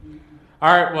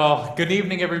All right, well, good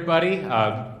evening, everybody.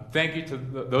 Thank you to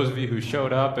those of you who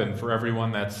showed up and for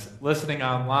everyone that's listening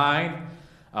online,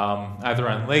 either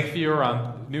on Lakeview or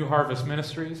on New Harvest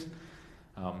Ministries.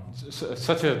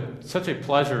 Such a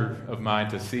pleasure of mine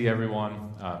to see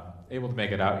everyone able to make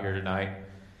it out here tonight.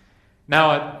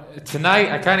 Now,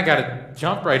 tonight, I kind of got to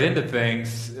jump right into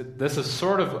things. This is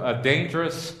sort of a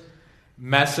dangerous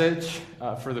message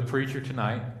for the preacher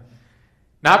tonight.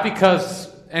 Not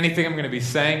because anything I'm going to be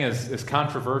saying is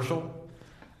controversial.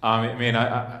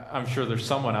 I'm sure there's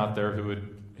someone out there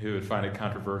who would find it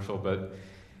controversial,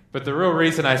 but the real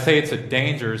reason I say it's a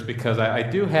danger is because I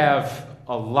do have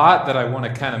a lot that I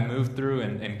want to kind of move through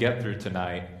and get through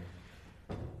tonight.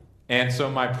 And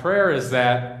so my prayer is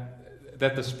that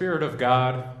the Spirit of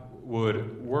God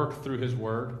would work through His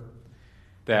Word,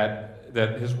 that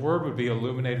His Word would be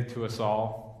illuminated to us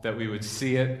all, that we would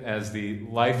see it as the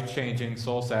life-changing,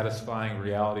 soul-satisfying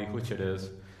reality which it is.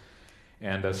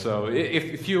 And so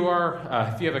if you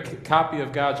have a copy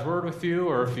of God's Word with you,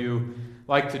 or if you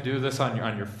like to do this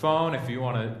on your phone, if you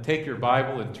want to take your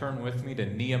Bible and turn with me to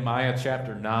Nehemiah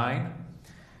chapter 9.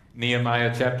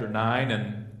 Nehemiah chapter 9.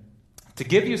 And to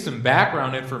give you some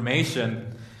background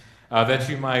information that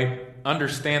you might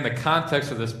understand the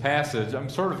context of this passage, I'm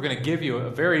sort of going to give you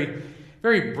a very,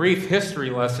 very brief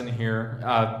history lesson here.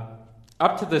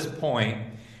 Up to this point,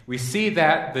 we see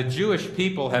that the Jewish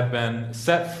people have been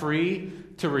set free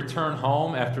to return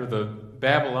home after the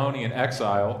Babylonian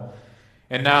exile.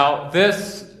 And now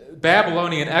this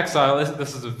Babylonian exile,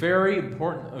 this is a very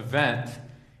important event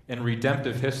in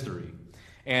redemptive history.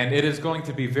 And it is going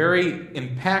to be very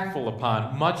impactful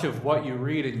upon much of what you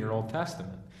read in your Old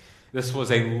Testament. This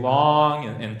was a long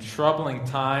and troubling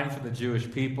time for the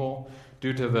Jewish people.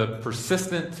 Due to the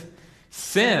persistent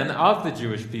sin of the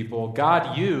Jewish people,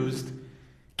 God used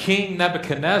King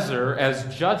Nebuchadnezzar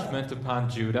as judgment upon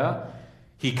Judah.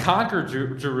 He conquered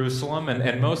Jerusalem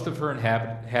and most of her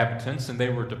inhabitants, and they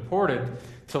were deported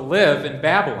to live in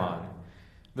Babylon.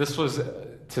 This was,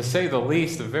 to say the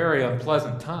least, a very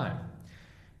unpleasant time.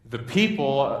 The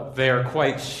people, they are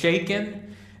quite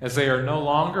shaken as they are no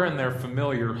longer in their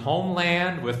familiar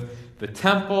homeland with the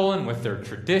temple and with their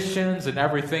traditions and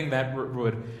everything that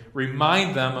would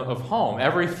remind them of home.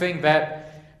 Everything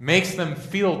that makes them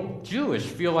feel Jewish,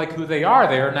 feel like who they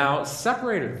are now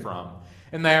separated from.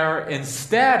 And they are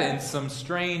instead in some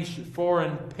strange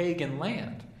foreign pagan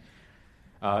land.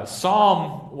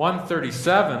 Psalm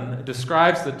 137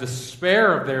 describes the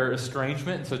despair of their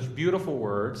estrangement in such beautiful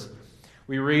words.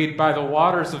 We read, "By the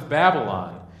waters of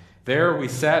Babylon, there we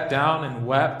sat down and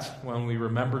wept when we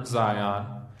remembered Zion.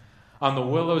 On the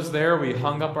willows there we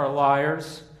hung up our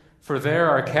lyres, for there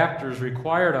our captors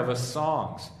required of us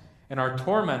songs, and our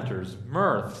tormentors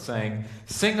mirth, saying,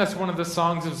 'Sing us one of the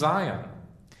songs of Zion.'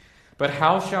 But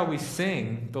how shall we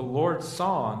sing the Lord's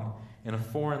song in a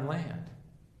foreign land?"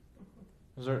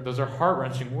 Those are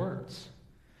heart-wrenching words.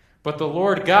 But the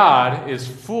Lord God is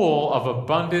full of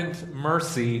abundant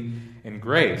mercy and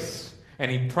grace,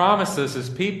 and He promises His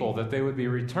people that they would be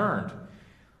returned.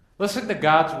 Listen to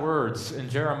God's words in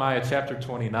Jeremiah chapter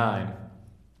 29.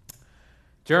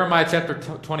 Jeremiah chapter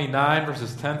 29,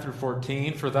 verses 10 through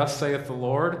 14. "For thus saith the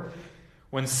Lord,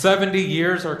 when 70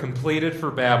 years are completed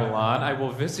for Babylon, I will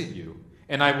visit you,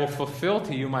 and I will fulfill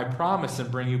to you my promise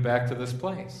and bring you back to this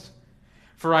place.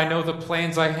 For I know the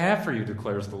plans I have for you,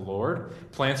 declares the Lord,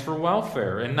 plans for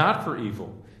welfare and not for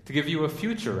evil, to give you a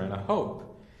future and a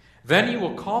hope. Then you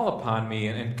will call upon me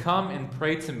and come and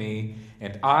pray to me,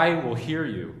 and I will hear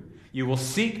you. You will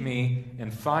seek me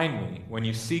and find me when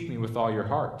you seek me with all your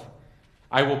heart.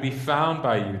 I will be found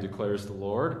by you, declares the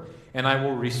Lord, and I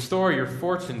will restore your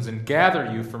fortunes and gather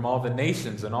you from all the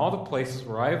nations and all the places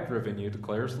where I have driven you,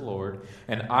 declares the Lord,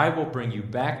 and I will bring you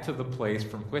back to the place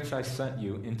from which I sent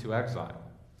you into exile."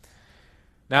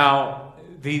 Now,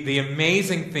 the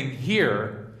amazing thing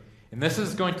here, and this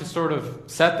is going to sort of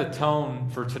set the tone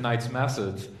for tonight's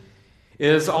message,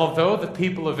 is although the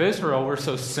people of Israel were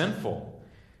so sinful,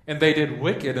 and they did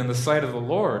wicked in the sight of the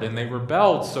Lord, and they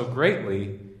rebelled so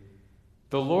greatly,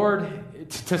 the Lord,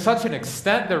 to such an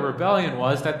extent their rebellion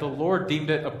was that the Lord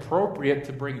deemed it appropriate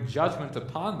to bring judgment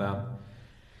upon them.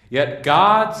 Yet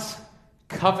God's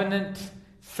covenant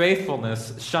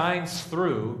faithfulness shines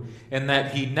through in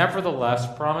that He nevertheless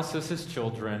promises His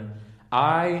children,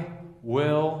 "I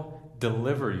will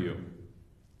deliver you.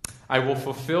 I will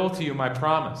fulfill to you my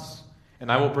promise,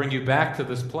 and I will bring you back to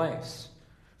this place.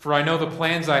 For I know the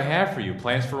plans I have for you,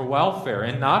 plans for welfare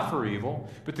and not for evil,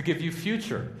 but to give you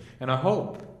future and a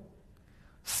hope."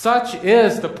 Such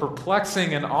is the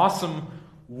perplexing and awesome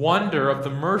wonder of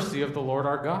the mercy of the Lord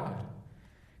our God.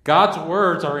 God's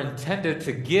words are intended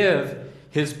to give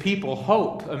his people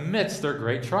hope amidst their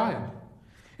great trial.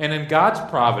 And in God's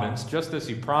providence, just as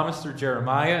he promised through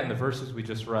Jeremiah in the verses we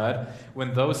just read,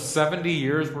 when those 70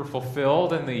 years were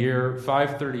fulfilled in the year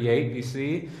 538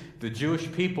 BC, the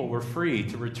Jewish people were free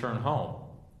to return home.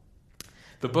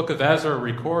 The book of Ezra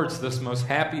records this most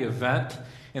happy event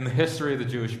in the history of the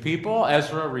Jewish people.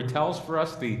 Ezra retells for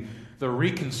us the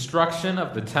reconstruction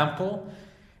of the temple.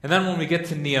 And then when we get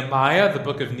to Nehemiah, the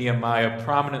book of Nehemiah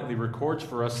prominently records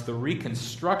for us the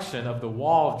reconstruction of the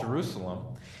wall of Jerusalem.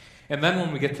 And then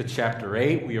when we get to chapter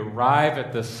 8, we arrive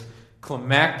at this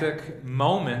climactic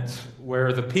moment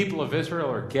where the people of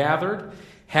Israel are gathered,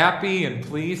 happy and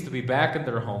pleased to be back in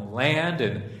their homeland.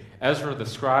 And Ezra the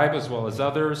scribe, as well as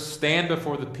others, stand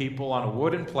before the people on a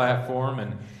wooden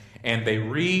platform, and they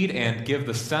read and give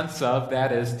the sense of,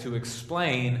 that is, to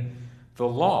explain the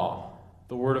law,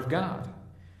 the Word of God.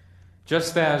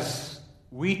 Just as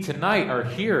we tonight are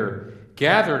here,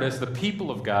 gathered as the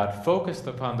people of God, focused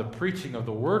upon the preaching of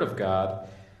the Word of God,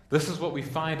 this is what we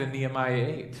find in Nehemiah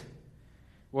 8.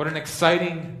 What an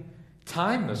exciting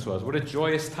time this was. What a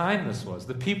joyous time this was.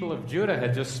 The people of Judah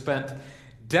had just spent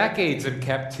decades in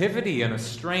captivity in a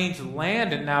strange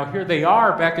land, and now here they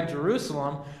are back in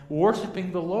Jerusalem,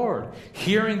 worshiping the Lord,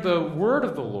 hearing the word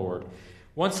of the Lord,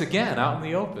 once again out in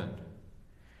the open.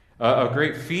 A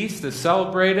great feast is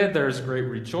celebrated. There's great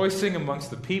rejoicing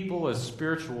amongst the people as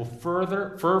spiritual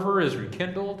fervor is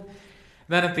rekindled.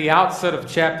 Then at the outset of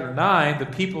chapter 9, the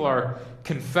people are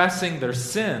confessing their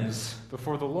sins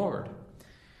before the Lord.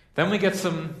 Then we get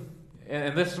some,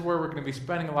 and this is where we're going to be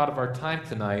spending a lot of our time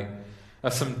tonight,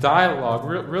 some dialogue,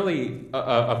 really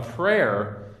a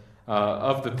prayer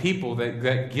of the people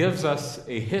that gives us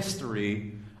a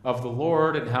history of the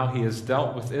Lord and how he has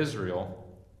dealt with Israel.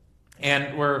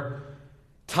 And where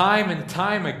time and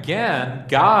time again,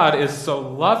 God is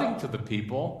so loving to the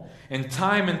people, and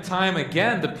time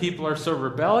again, the people are so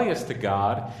rebellious to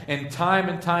God, and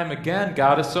time again,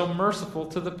 God is so merciful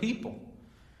to the people.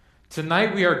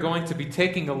 Tonight we are going to be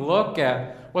taking a look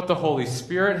at what the Holy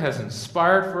Spirit has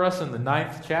inspired for us in the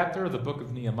 9th chapter of the book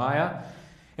of Nehemiah.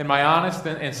 And my honest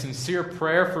and sincere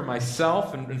prayer for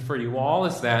myself and for you all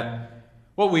is that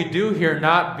what we do here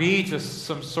not be just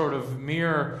some sort of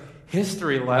mere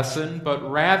history lesson, but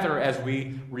rather as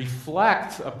we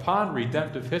reflect upon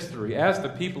redemptive history as the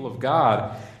people of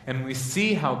God, and we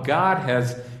see how God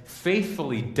has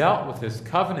faithfully dealt with his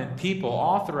covenant people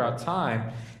all throughout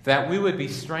time, that we would be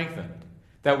strengthened,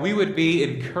 that we would be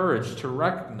encouraged to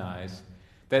recognize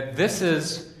that this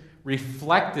is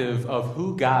reflective of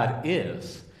who God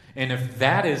is. And if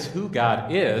that is who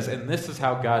God is, and this is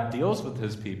how God deals with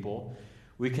his people,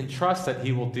 we can trust that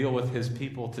he will deal with his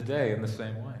people today in the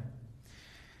same way.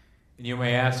 And you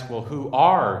may ask, well, who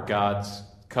are God's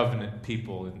covenant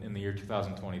people in the year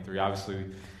 2023? Obviously,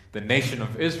 the nation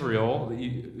of Israel,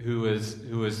 who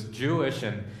is Jewish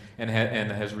and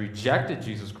has rejected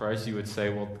Jesus Christ, you would say,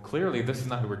 well, clearly this is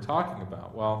not who we're talking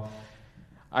about. Well,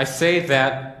 I say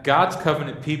that God's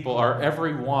covenant people are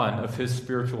every one of his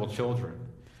spiritual children,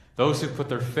 those who put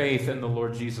their faith in the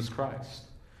Lord Jesus Christ.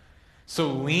 So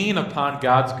lean upon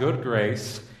God's good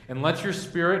grace and let your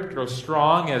spirit grow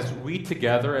strong as we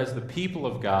together, as the people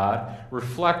of God,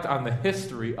 reflect on the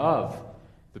history of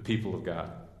the people of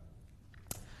God.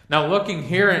 Now, looking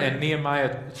here in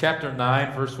Nehemiah chapter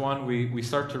 9, verse 1, we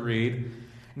start to read,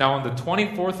 "Now on the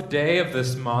 24th day of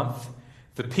this month,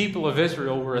 the people of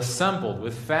Israel were assembled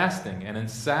with fasting and in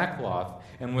sackcloth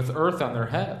and with earth on their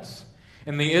heads.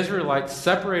 And the Israelites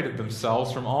separated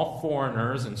themselves from all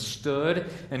foreigners and stood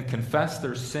and confessed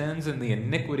their sins and the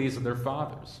iniquities of their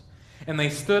fathers. And they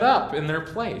stood up in their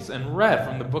place and read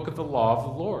from the book of the law of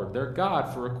the Lord, their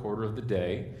God, for a quarter of the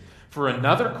day. For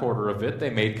another quarter of it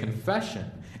they made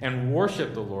confession and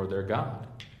worshiped the Lord their God.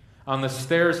 On the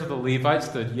stairs of the Levites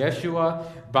stood Yeshua,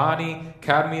 Bani,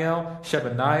 Kadmiel,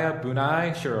 Shebaniah,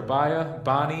 Bunai, Sherebiah,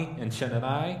 Bani, and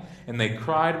Chenani, and they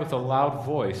cried with a loud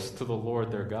voice to the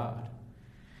Lord their God."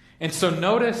 And so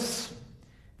notice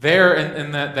there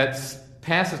in that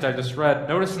passage I just read,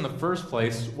 notice in the first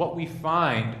place what we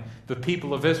find the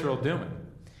people of Israel doing.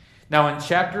 Now in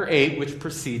chapter 8, which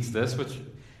precedes this, which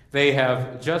they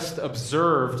have just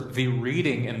observed the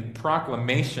reading and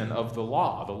proclamation of the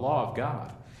law of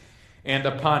God. And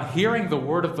upon hearing the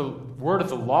word of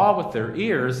the law with their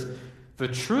ears, the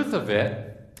truth of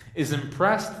it is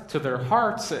impressed to their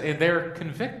hearts, and they are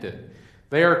convicted.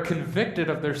 They are convicted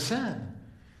of their sin,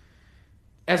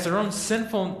 as their own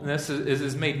sinfulness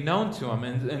is made known to them.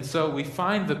 And so we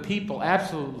find the people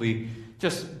absolutely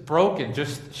just broken,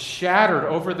 just shattered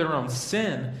over their own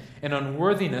sin and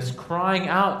unworthiness, crying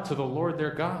out to the Lord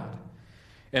their God.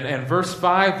 And verse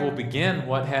 5 will begin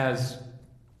what has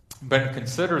been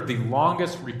considered the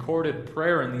longest recorded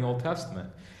prayer in the Old Testament.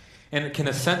 And it can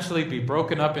essentially be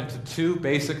broken up into two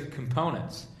basic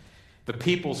components: the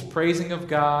people's praising of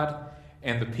God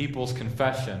and the people's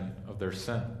confession of their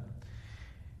sin.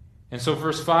 And so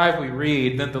verse 5 we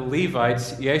read, "Then the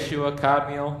Levites, Yeshua,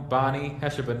 Kadmiel, Bani,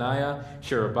 Hashabaniah,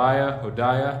 Sherebiah,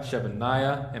 Hodiah,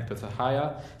 Shebaniah, and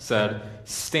Pethahiah said,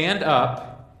 'Stand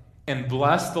up and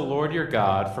bless the Lord your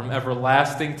God from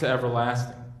everlasting to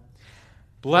everlasting.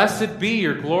 Blessed be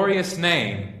your glorious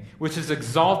name, which is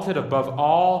exalted above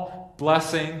all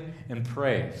blessing and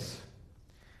praise.'"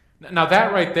 Now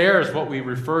that right there is what we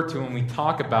refer to when we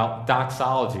talk about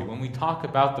doxology, when we talk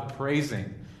about the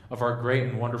praising of our great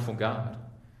and wonderful God.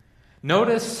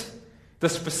 Notice the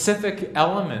specific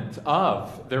element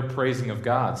of their praising of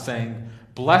God, saying,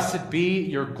 "Blessed be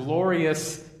your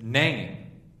glorious name."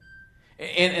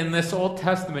 In this Old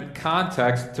Testament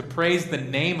context, to praise the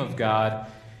name of God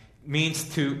means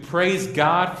to praise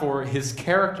God for his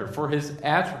character, for his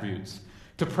attributes,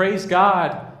 to praise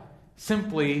God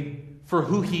simply for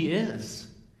who he is.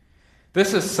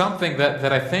 This is something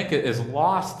that I think is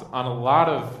lost on a lot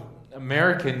of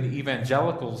American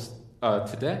evangelicals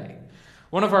today.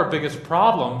 One of our biggest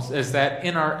problems is that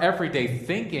in our everyday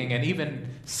thinking, and even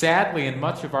sadly in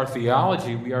much of our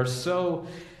theology, we are so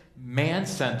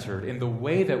man-centered in the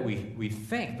way that we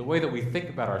think, the way that we think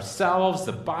about ourselves,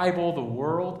 the Bible, the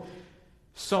world,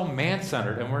 so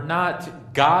man-centered, and we're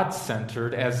not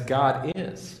God-centered as God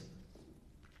is.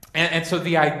 And so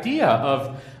the idea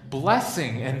of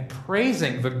blessing and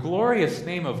praising the glorious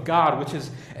name of God, which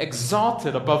is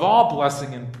exalted above all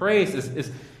blessing and praise,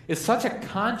 is such a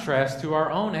contrast to our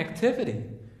own activity.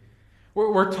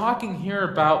 We're talking here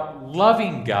about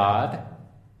loving God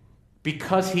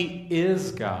because he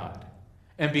is God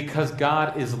and because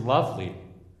God is lovely.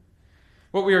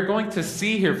 What we are going to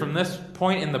see here from this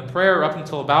point in the prayer up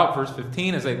until about verse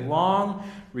 15 is a long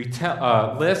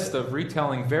list of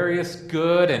retelling various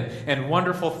good and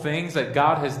wonderful things that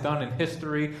God has done in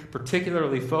history,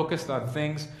 particularly focused on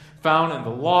things found in the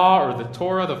law or the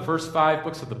Torah, the first 5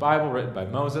 books of the Bible written by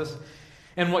Moses.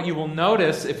 And what you will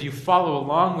notice if you follow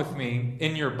along with me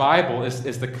in your Bible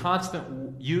is the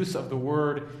constant use of the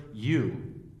word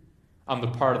 "you" on the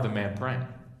part of the man praying.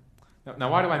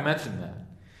 Now, why do I mention that?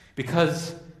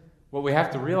 Because what we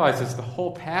have to realize is the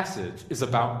whole passage is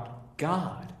about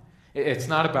God. It's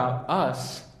not about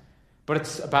us, but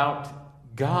it's about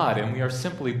God, and we are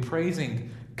simply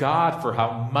praising God for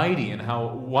how mighty and how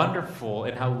wonderful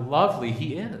and how lovely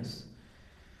he is.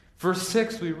 Verse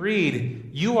 6 we read,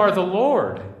 "You are the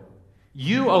Lord,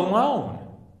 you alone.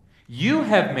 You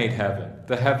have made heaven,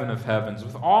 the heaven of heavens,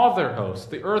 with all their hosts,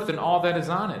 the earth and all that is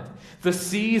on it, the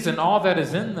seas and all that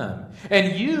is in them.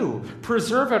 And you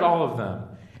preserve it, all of them,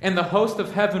 and the host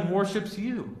of heaven worships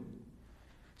you."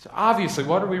 So obviously,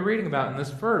 what are we reading about in this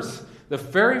verse? The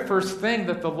very first thing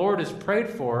that the Lord is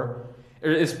praised for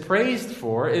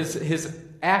is his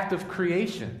act of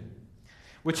creation,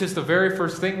 which is the very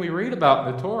first thing we read about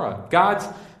in the Torah. God's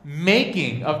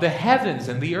making of the heavens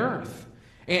and the earth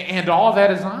and all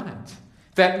that is on it.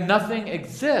 That nothing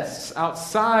exists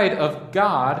outside of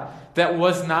God that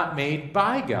was not made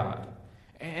by God.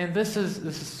 And this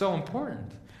is so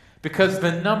important. Because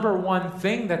the number one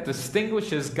thing that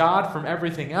distinguishes God from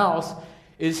everything else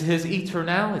is his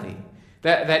eternality,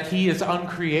 that he is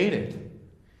uncreated.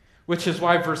 Which is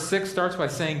why verse 6 starts by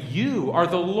saying, "You are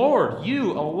the Lord,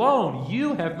 you alone,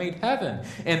 you have made heaven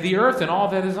and the earth and all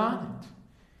that is on it."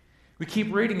 We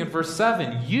keep reading in verse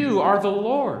 7, "You are the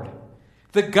Lord,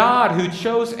 the God who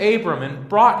chose Abram and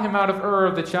brought him out of Ur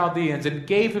of the Chaldeans and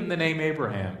gave him the name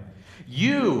Abraham.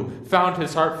 You found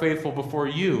his heart faithful before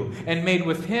you and made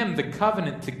with him the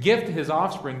covenant to give to his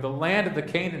offspring the land of the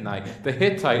Canaanite, the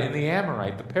Hittite, and the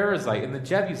Amorite, the Perizzite, and the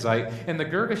Jebusite, and the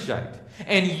Girgashite.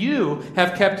 And you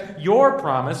have kept your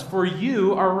promise, for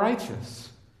you are righteous."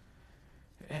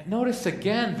 Notice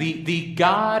again the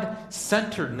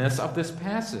God-centeredness of this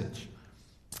passage.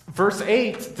 Verse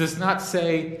 8 does not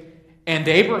say, "And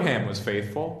Abraham was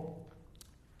faithful,"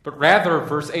 but rather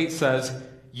verse 8 says,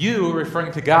 "You,"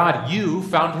 referring to God, "you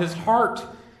found his heart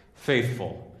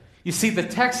faithful." You see, the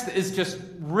text is just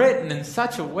written in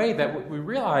such a way that we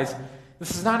realize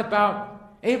this is not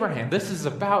about Abraham. This is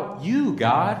about you,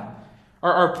 God.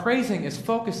 Our praising is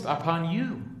focused upon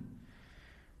you.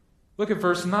 Look at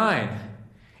verse 9.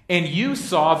 And you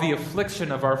saw the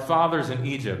affliction of our fathers in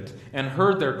Egypt, and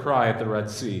heard their cry at the Red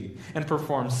Sea, and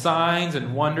performed signs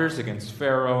and wonders against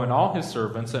Pharaoh and all his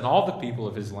servants and all the people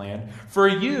of his land. For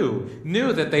you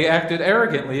knew that they acted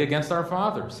arrogantly against our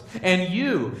fathers. And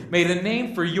you made a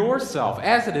name for yourself,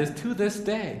 as it is to this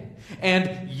day.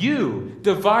 And you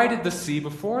divided the sea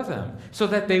before them, so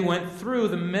that they went through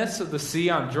the midst of the sea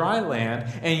on dry land.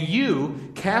 And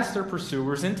you cast their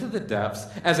pursuers into the depths,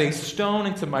 as a stone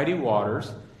into mighty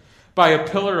waters. By a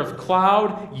pillar of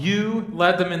cloud you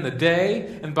led them in the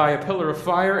day, and by a pillar of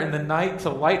fire in the night to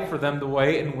light for them the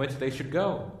way in which they should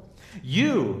go.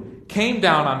 You came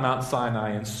down on Mount Sinai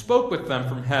and spoke with them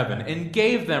from heaven, and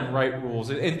gave them right rules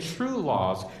and true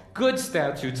laws, good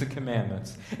statutes and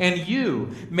commandments. And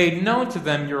you made known to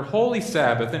them your holy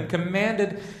Sabbath, and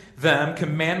commanded them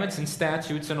commandments and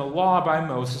statutes and a law by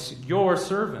Moses your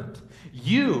servant.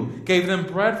 You gave them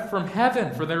bread from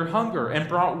heaven for their hunger, and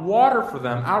brought water for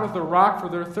them out of the rock for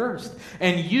their thirst.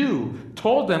 And you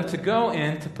told them to go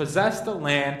in to possess the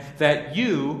land that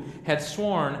you had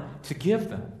sworn to give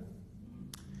them.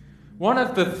 One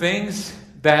of the things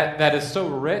that is so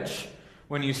rich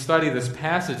when you study this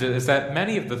passage is that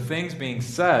many of the things being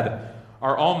said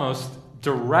are almost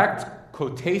direct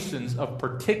quotations of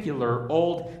particular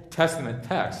Old Testament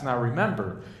texts. Now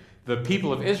remember, the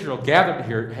people of Israel gathered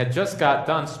here had just got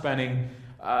done spending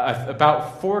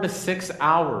about 4 to 6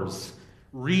 hours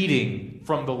reading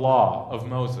from the law of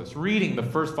Moses, reading the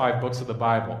first 5 books of the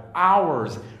Bible,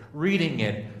 hours reading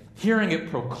it, hearing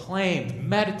it proclaimed,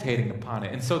 meditating upon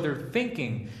it. And so their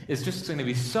thinking is just going to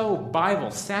be so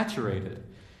Bible-saturated.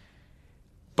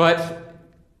 But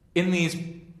in these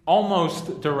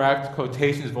almost direct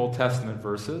quotations of Old Testament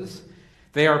verses,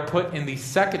 they are put in the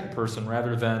second person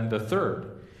rather than the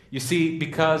third. You see,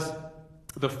 because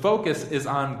the focus is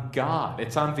on God.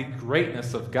 It's on the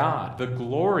greatness of God, the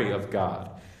glory of God.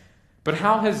 But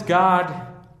how has God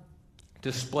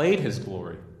displayed his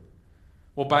glory?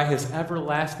 Well, by his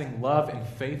everlasting love and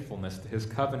faithfulness to his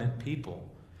covenant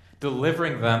people,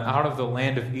 delivering them out of the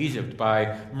land of Egypt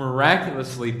by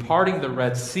miraculously parting the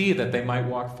Red Sea that they might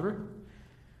walk through.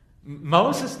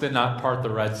 Moses did not part the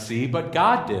Red Sea, but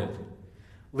God did,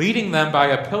 leading them by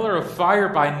a pillar of fire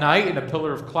by night and a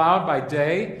pillar of cloud by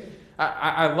day.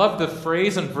 I love the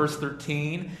phrase in verse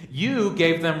 13. You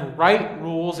gave them right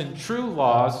rules and true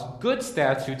laws, good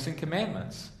statutes and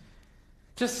commandments.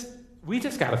 We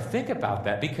just got to think about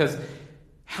that, because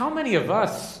how many of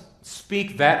us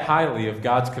speak that highly of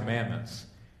God's commandments?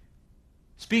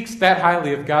 Speaks that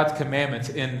highly of God's commandments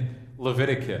in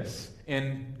Leviticus,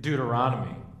 in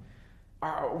Deuteronomy.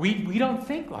 We don't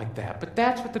think like that, but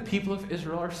that's what the people of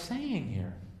Israel are saying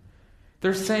here.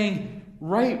 They're saying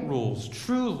right rules,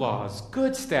 true laws,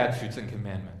 good statutes and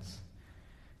commandments.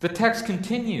 The text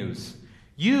continues.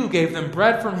 You gave them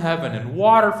bread from heaven and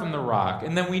water from the rock.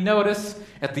 And then we notice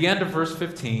at the end of verse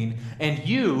 15, and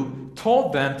you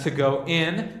told them to go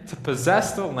in to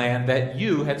possess the land that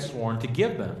you had sworn to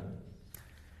give them.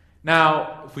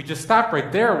 Now, if we just stop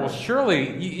right there, well,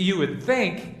 surely you would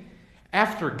think,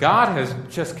 after God has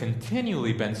just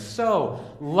continually been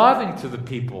so loving to the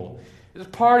people,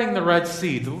 parting the Red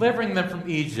Sea, delivering them from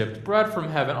Egypt, bread from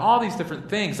heaven, all these different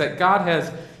things that God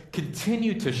has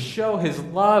continued to show his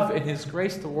love and his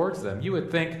grace towards them, you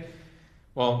would think,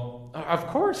 well, of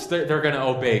course they're going to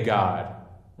obey God,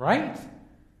 right?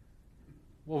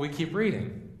 Well, we keep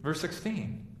reading. Verse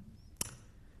 16.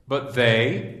 But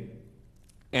they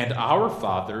and our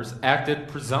fathers acted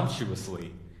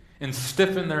presumptuously and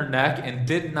stiffened their neck and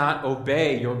did not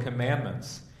obey your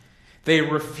commandments. They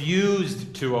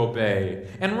refused to obey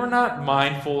and were not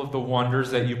mindful of the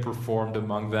wonders that you performed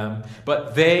among them,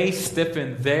 but they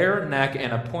stiffened their neck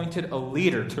and appointed a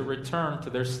leader to return to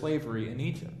their slavery in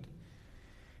Egypt.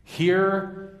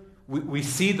 Here we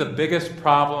see the biggest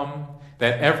problem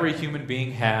that every human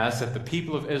being has, that the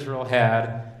people of Israel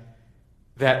had,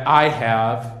 that I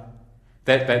have,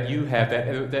 that you have,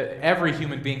 that every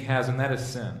human being has, and that is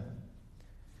sin.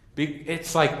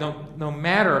 It's like no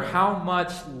matter how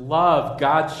much love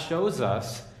God shows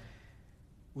us,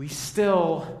 we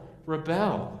still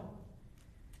rebel.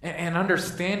 And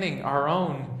understanding our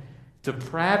own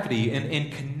depravity and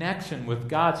in connection with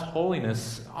God's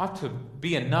holiness ought to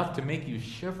be enough to make you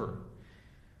shiver.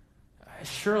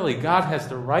 Surely God has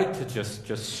the right to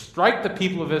just strike the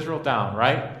people of Israel down,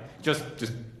 right? Just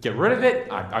get rid of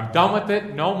it. I'm done with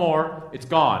it. No more. It's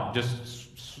gone.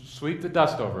 Just sweep the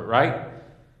dust over it, right?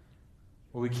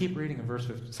 Well, we keep reading in verse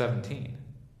 17.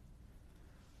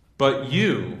 But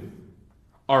you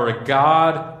are a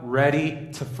God ready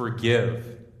to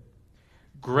forgive,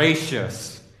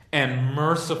 gracious and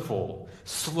merciful,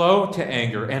 slow to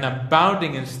anger, and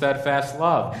abounding in steadfast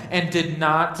love, and did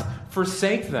not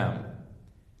forsake them.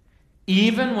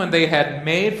 Even when they had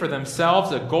made for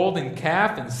themselves a golden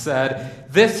calf and said,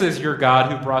 "This is your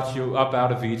God who brought you up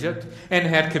out of Egypt," and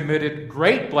had committed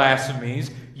great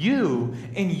blasphemies, you,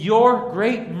 in your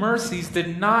great mercies,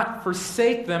 did not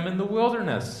forsake them in the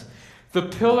wilderness. The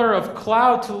pillar of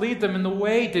cloud to lead them in the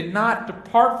way did not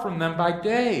depart from them by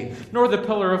day, nor the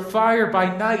pillar of fire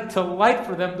by night to light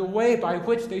for them the way by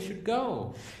which they should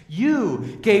go.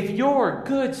 You gave your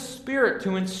good spirit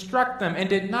to instruct them, and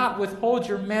did not withhold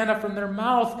your manna from their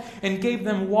mouth, and gave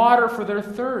them water for their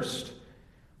thirst.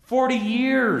 40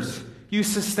 years you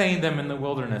sustained them in the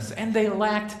wilderness, and they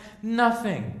lacked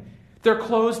nothing. Their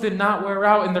clothes did not wear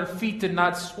out, and their feet did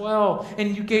not swell.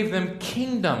 And you gave them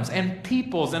kingdoms and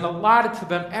peoples, and allotted to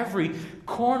them every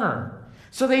corner.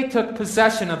 So they took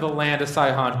possession of the land of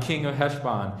Sihon, king of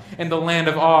Heshbon, and the land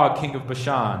of Og, king of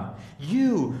Bashan.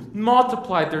 You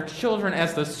multiplied their children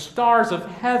as the stars of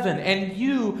heaven, and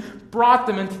you brought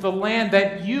them into the land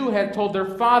that you had told their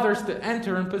fathers to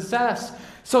enter and possess.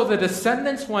 So the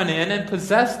descendants went in and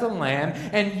possessed the land,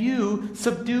 and you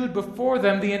subdued before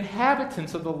them the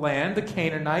inhabitants of the land, the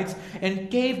Canaanites,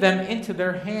 and gave them into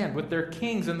their hand with their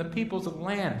kings and the peoples of the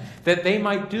land, that they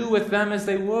might do with them as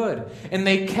they would. And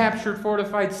they captured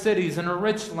fortified cities and a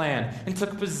rich land, and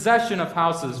took possession of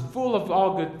houses full of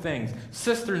all good things,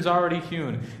 cisterns already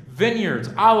hewn,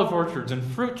 vineyards, olive orchards, and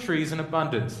fruit trees in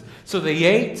abundance. So they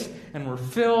ate and were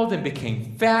filled and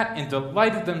became fat and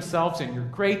delighted themselves in your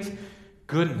great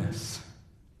goodness.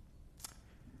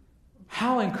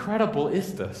 How incredible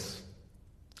is this?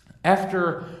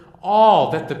 After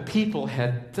all that the people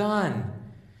had done,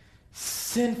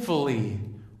 sinfully,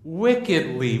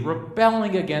 wickedly,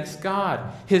 rebelling against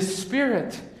God, His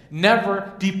Spirit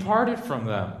never departed from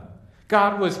them.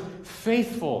 God was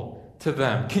faithful to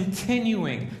them,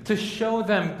 continuing to show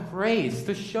them grace,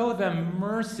 to show them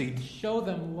mercy, to show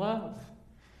them love.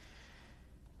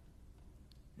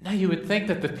 Now you would think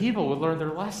that the people would learn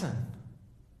their lesson.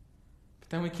 But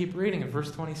then we keep reading in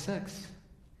verse 26.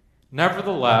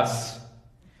 Nevertheless,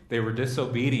 they were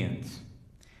disobedient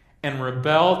and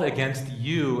rebelled against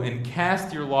you and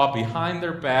cast your law behind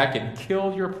their back and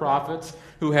killed your prophets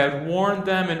who had warned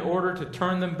them in order to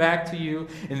turn them back to you,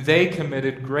 and they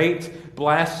committed great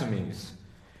blasphemies.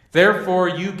 Therefore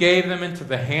you gave them into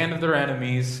the hand of their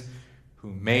enemies who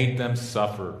made them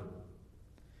suffer.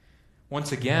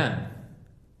 Once again,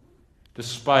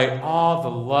 despite all the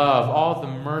love, all the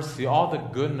mercy, all the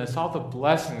goodness, all the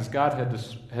blessings God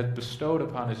had bestowed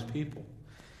upon His people,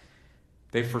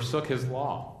 they forsook His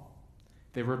law.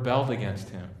 They rebelled against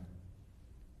Him.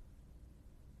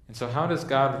 And so how does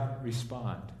God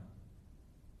respond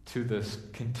to this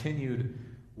continued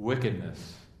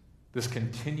wickedness, this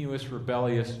continuous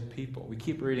rebellious people? We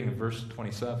keep reading in verse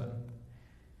 27.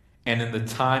 And in the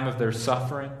time of their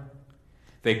suffering,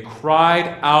 they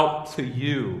cried out to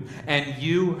you, and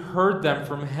you heard them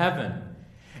from heaven.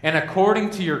 And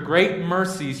according to your great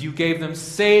mercies, you gave them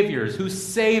saviors who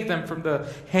saved them from the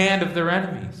hand of their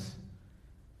enemies.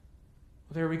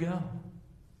 Well, there we go.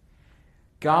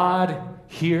 God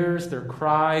hears their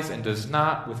cries and does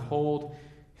not withhold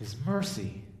His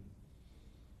mercy.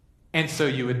 And so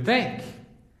you would think,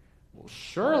 well,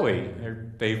 surely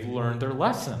they've learned their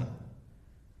lesson.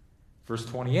 Verse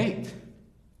 28.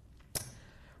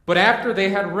 But after they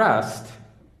had rest,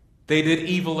 they did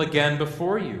evil again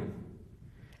before you,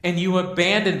 and you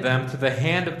abandoned them to the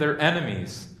hand of their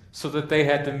enemies, so that they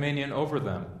had dominion over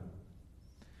them.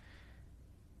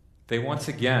 They once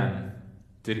again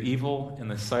did evil in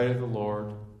the sight of the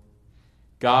Lord.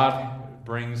 God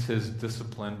brings His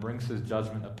discipline, brings His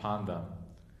judgment upon them.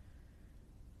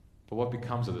 But what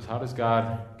becomes of this? How does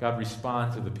God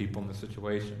respond to the people in this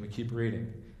situation? We keep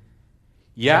reading.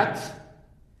 Yet,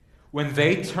 when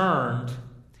they turned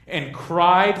and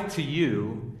cried to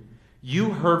you,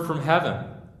 you heard from heaven.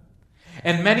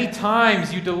 And many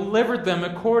times you delivered them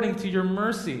according to your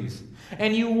mercies,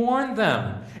 and you warned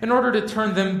them in order to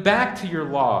turn them back to your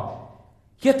law.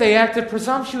 Yet they acted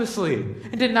presumptuously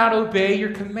and did not obey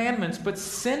your commandments, but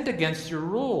sinned against your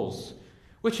rules,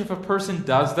 which if a person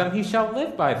does them, he shall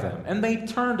live by them. And they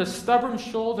turned a stubborn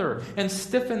shoulder and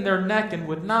stiffened their neck and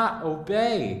would not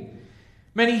obey.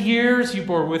 Many years you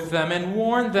bore with them and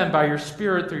warned them by your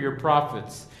Spirit through your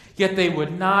prophets, yet they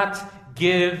would not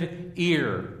give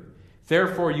ear.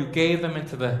 Therefore you gave them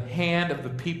into the hand of the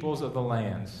peoples of the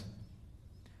lands.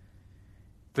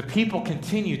 The people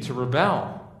continue to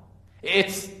rebel.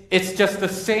 It's just the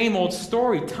same old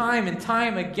story, time and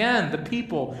time again. The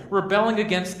people rebelling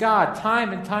against God,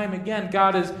 time and time again.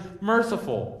 God is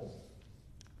merciful.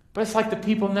 But it's like the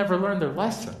people never learned their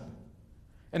lesson.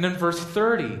 And in verse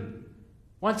 30,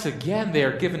 once again, they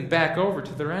are given back over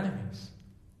to their enemies.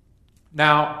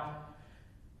 Now,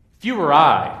 if you or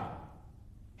I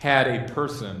had a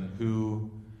person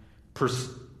who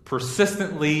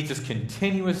persistently, just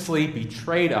continuously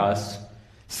betrayed us,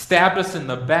 stabbed us in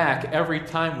the back every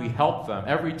time we helped them,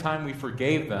 every time we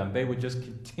forgave them, they would just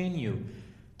continue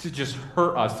to just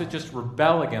hurt us, to just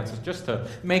rebel against us, just to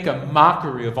make a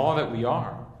mockery of all that we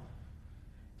are.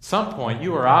 At some point,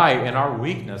 you or I, in our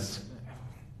weakness,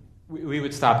 we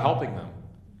would stop helping them.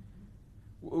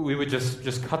 We would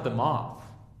just cut them off.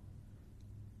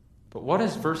 But what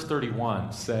does verse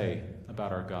 31 say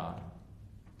about our God?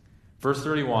 Verse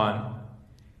 31,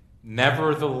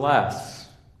 nevertheless,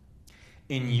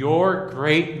 in your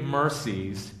great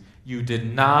mercies, you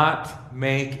did not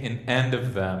make an end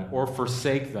of them or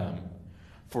forsake them,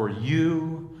 for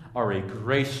you are a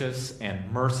gracious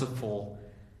and merciful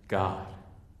God.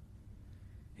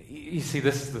 You see,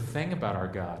 this is the thing about our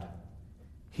God.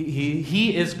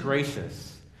 He is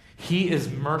gracious. He is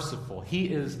merciful. He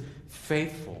is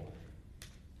faithful.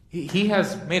 He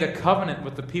has made a covenant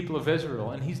with the people of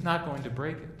Israel, and he's not going to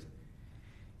break it.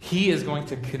 He is going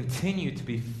to continue to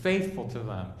be faithful to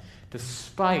them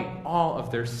despite all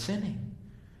of their sinning,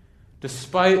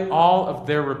 despite all of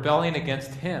their rebellion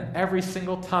against him. Every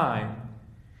single time,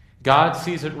 God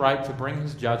sees it right to bring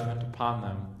his judgment upon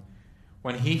them.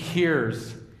 When he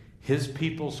hears his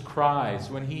people's cries,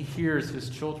 when he hears his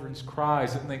children's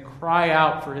cries, and they cry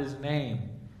out for his name,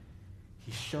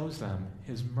 he shows them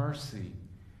his mercy.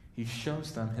 He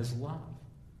shows them his love.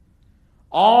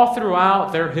 All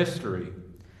throughout their history,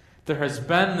 there has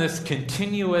been this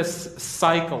continuous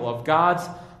cycle of God's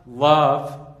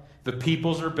love, the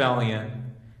people's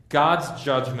rebellion, God's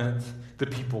judgment. The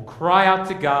people cry out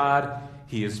to God.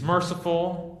 He is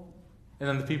merciful. And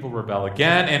then the people rebel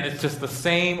again. And it's just the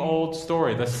same old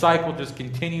story. The cycle just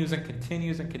continues and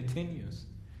continues and continues.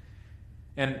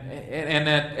 And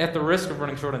at the risk of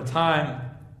running short on time,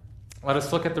 let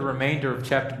us look at the remainder of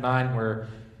chapter 9 where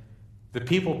the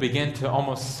people begin to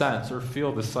almost sense or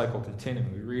feel this cycle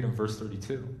continuing. We read in verse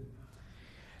 32.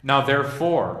 Now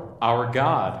therefore, our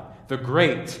God, the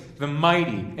great, the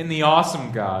mighty, and the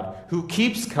awesome God, who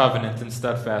keeps covenant and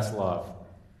steadfast love,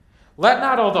 let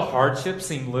not all the hardship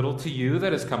seem little to you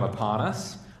that has come upon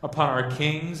us, upon our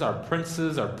kings, our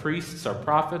princes, our priests, our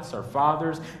prophets, our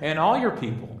fathers, and all your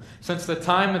people, since the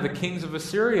time of the kings of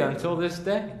Assyria until this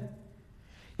day.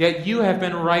 Yet you have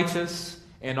been righteous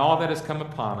in all that has come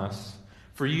upon us,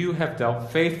 for you have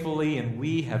dealt faithfully, and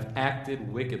we have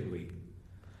acted wickedly.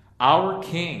 Our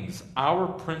kings, our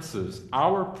princes,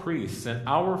 our priests, and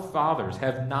our fathers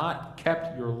have not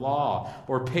kept your law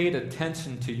or paid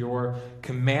attention to your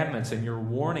commandments and your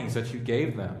warnings that you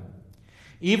gave them.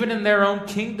 Even in their own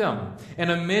kingdom,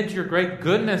 and amid your great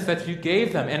goodness that you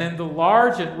gave them, and in the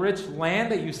large and rich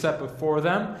land that you set before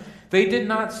them, they did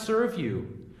not serve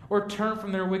you or turn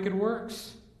from their wicked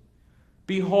works.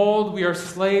 Behold, we are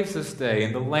slaves this day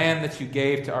in the land that you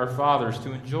gave to our fathers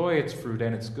to enjoy its fruit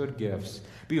and its good gifts.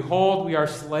 Behold, we are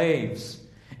slaves,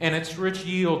 and its rich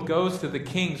yield goes to the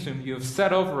kings whom you have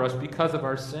set over us because of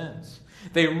our sins.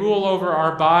 They rule over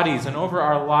our bodies and over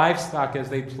our livestock as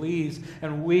they please,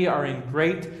 and we are in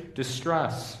great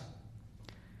distress.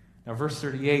 Now, verse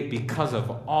 38, because of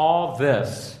all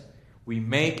this, we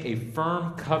make a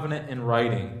firm covenant in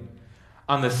writing.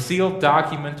 On the sealed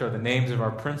document are the names of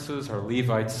our princes, our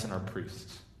Levites, and our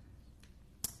priests.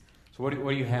 So what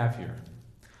do you have here?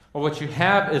 Well, what you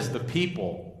have is the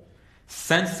people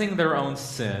sensing their own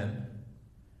sin,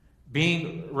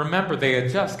 remember, they had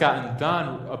just gotten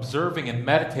done observing and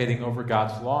meditating over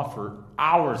God's law for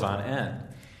hours on end.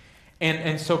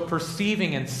 And so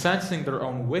perceiving and sensing their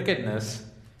own wickedness,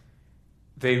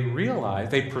 they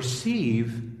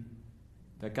perceive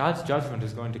that God's judgment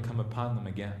is going to come upon them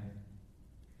again.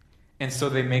 And so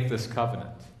they make this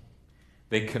covenant.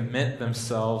 They commit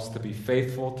themselves to be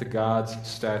faithful to God's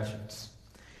statutes.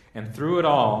 And through it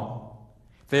all,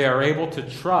 they are able to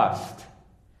trust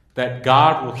that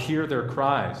God will hear their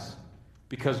cries.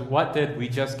 Because what did we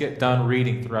just get done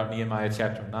reading throughout Nehemiah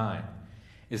chapter 9?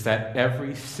 Is that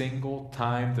every single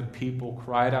time the people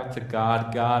cried out to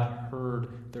God, God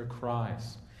heard their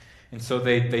cries. And so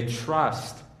they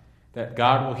trust that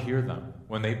God will hear them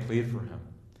when they plead for him.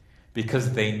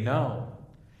 Because they know,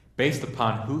 based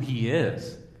upon who he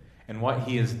is and what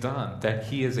he has done, that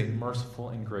he is a merciful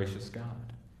and gracious God.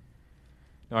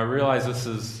 Now, I realize this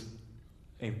is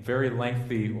a very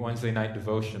lengthy Wednesday night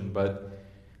devotion, but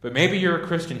maybe you're a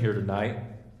Christian here tonight.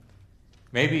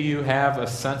 Maybe you have a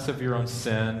sense of your own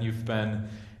sin. You've been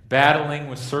battling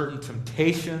with certain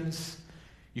temptations.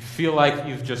 You feel like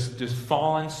you've just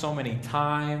fallen so many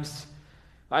times.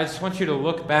 I just want you to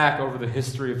look back over the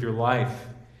history of your life.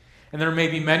 And there may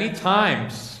be many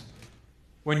times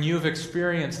when you've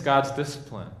experienced God's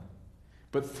discipline.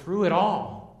 But through it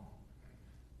all,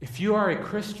 if you are a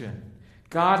Christian,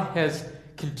 God has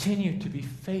continued to be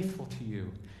faithful to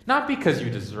you. Not because you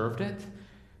deserved it,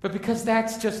 but because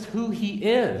that's just who He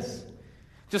is.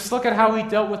 Just look at how He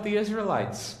dealt with the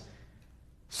Israelites.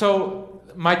 So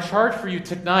my charge for you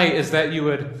tonight is that you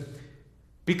would,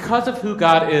 because of who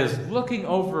God is, looking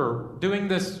over, doing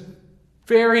this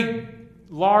very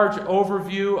large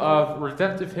overview of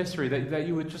redemptive history, that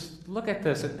you would just look at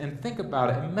this and think about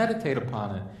it and meditate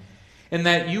upon it. And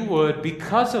that you would,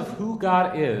 because of who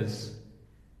God is,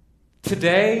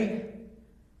 today,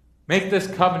 make this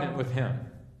covenant with Him.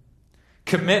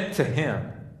 Commit to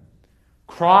Him.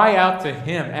 Cry out to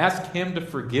Him. Ask Him to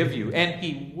forgive you. And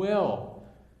He will.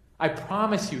 I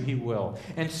promise you He will.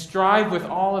 And strive with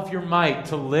all of your might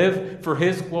to live for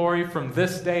His glory from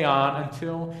this day on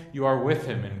until you are with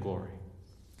Him in glory.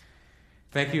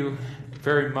 Thank you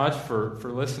very much for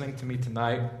listening to me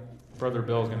tonight. Brother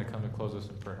Bill is going to come and close us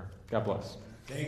in prayer. God bless.